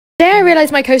Today I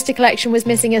realised my coaster collection was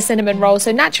missing a cinnamon roll,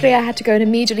 so naturally I had to go and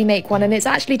immediately make one, and it's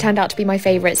actually turned out to be my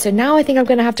favourite. So now I think I'm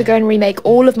going to have to go and remake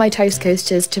all of my toast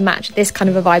coasters to match this kind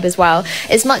of a vibe as well.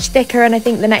 It's much thicker, and I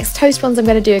think the next toast ones I'm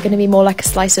going to do are going to be more like a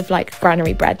slice of like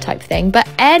granary bread type thing. But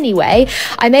anyway,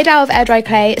 I made out of air dry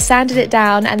clay, sanded it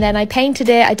down, and then I painted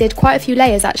it. I did quite a few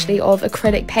layers actually of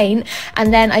acrylic paint,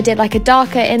 and then I did like a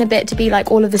darker inner bit to be like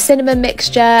all of the cinnamon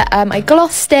mixture. I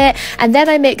glossed it, and then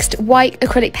I mixed white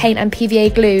acrylic paint and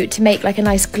PVA glue to make like a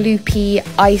nice gloopy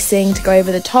icing to go over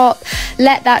the top.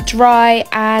 Let that dry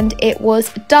and it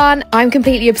was done. I'm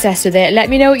completely obsessed with it. Let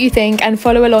me know what you think and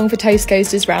follow along for Toast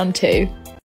Coasters round 2.